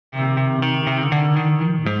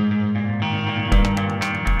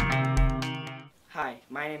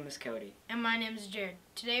name is Cody. And my name is Jared.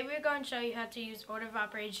 Today we're going to show you how to use order of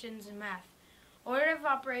operations in math. Order of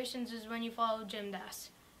operations is when you follow GEMDAS.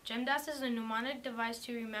 GEMDAS is a mnemonic device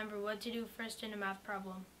to remember what to do first in a math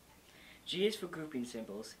problem. G is for grouping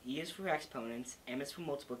symbols, E is for exponents, M is for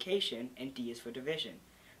multiplication, and D is for division.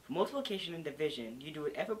 For multiplication and division, you do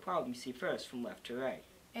whatever problem you see first from left to right.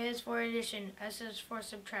 A is for addition, S is for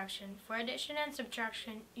subtraction. For addition and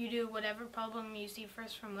subtraction, you do whatever problem you see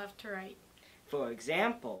first from left to right. For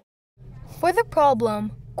example, for the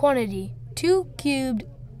problem, quantity 2 cubed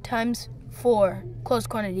times 4, close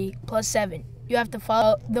quantity, plus 7. You have to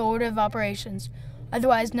follow the order of operations,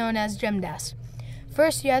 otherwise known as GEMDAS.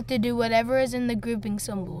 First, you have to do whatever is in the grouping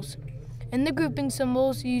symbols. In the grouping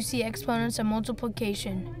symbols, you see exponents and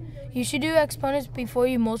multiplication. You should do exponents before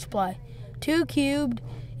you multiply. 2 cubed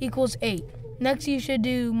equals 8. Next, you should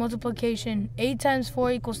do multiplication. 8 times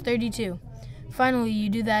 4 equals 32. Finally, you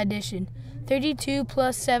do the addition. 32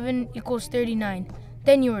 plus 7 equals 39.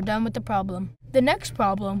 Then you are done with the problem. The next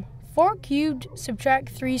problem, 4 cubed subtract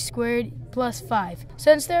 3 squared plus 5.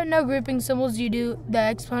 Since there are no grouping symbols, you do the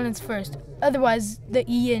exponents first, otherwise the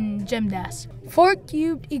E in GEMDAS. 4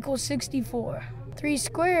 cubed equals 64. 3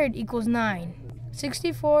 squared equals 9.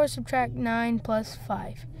 64 subtract 9 plus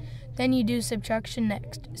 5. Then you do subtraction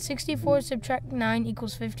next. 64 subtract 9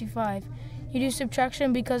 equals 55. You do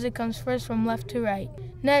subtraction because it comes first from left to right.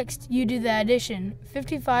 Next, you do the addition.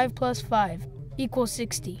 55 plus 5 equals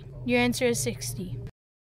 60. Your answer is 60.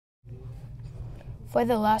 For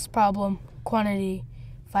the last problem, quantity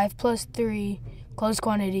 5 plus 3, close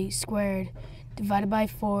quantity, squared, divided by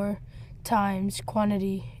 4, times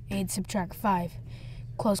quantity 8 subtract 5,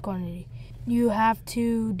 close quantity. You have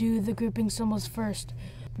to do the grouping symbols first,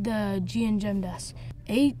 the G in GEMDAS.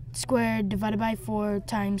 8 squared divided by 4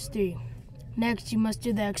 times 3. Next, you must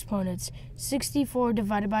do the exponents. 64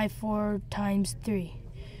 divided by 4 times 3.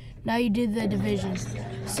 Now you do the division.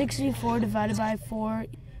 64 divided by 4.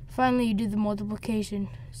 Finally, you do the multiplication.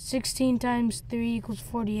 16 times 3 equals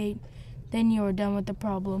 48. Then you are done with the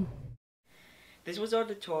problem. This was our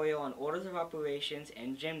tutorial on orders of operations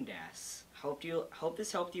and GEMDAS. Hope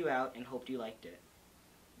this helped you out and hope you liked it.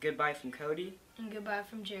 Goodbye from Cody. And goodbye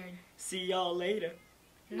from Jared. See y'all later.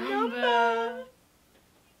 Number.